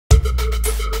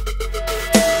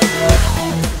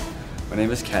My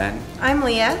name is Ken. I'm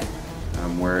Leah.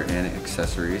 We're in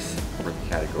accessories for the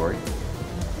category.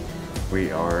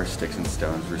 We are Sticks and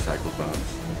Stones Recycled Bones.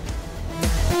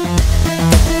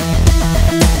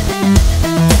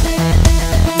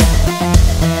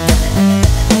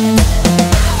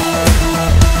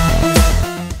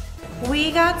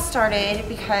 We got started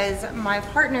because my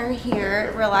partner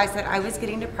here realized that I was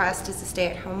getting depressed as a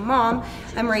stay-at-home mom.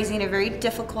 I'm raising a very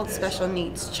difficult special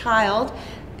needs child,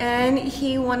 and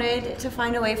he wanted to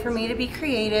find a way for me to be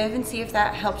creative and see if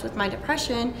that helped with my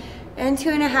depression. And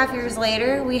 2.5 years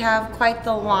later, we have quite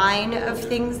the line of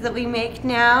things that we make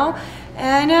now,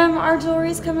 and our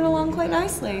jewelry's coming along quite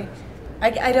nicely.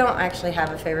 I don't actually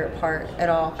have a favorite part at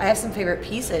all. I have some favorite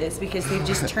pieces because they've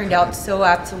just turned out so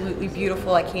absolutely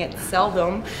beautiful I can't sell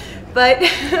them. But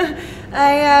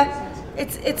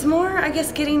it's more, I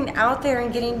guess, getting out there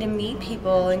and getting to meet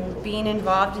people and being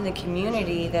involved in the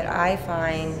community that I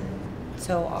find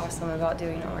so awesome about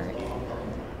doing art.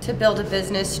 To build a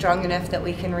business strong enough that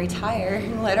we can retire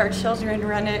and let our children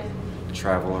run it.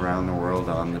 Travel around the world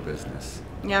on the business.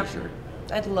 Yeah. For sure.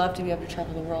 I'd love to be able to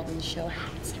travel the world and show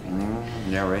hats.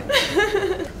 Yeah, right.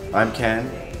 I'm Ken.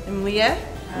 I'm Leah.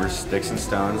 We're Sticks and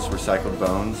Stones Recycled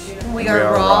Bones. We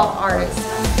are raw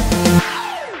artists.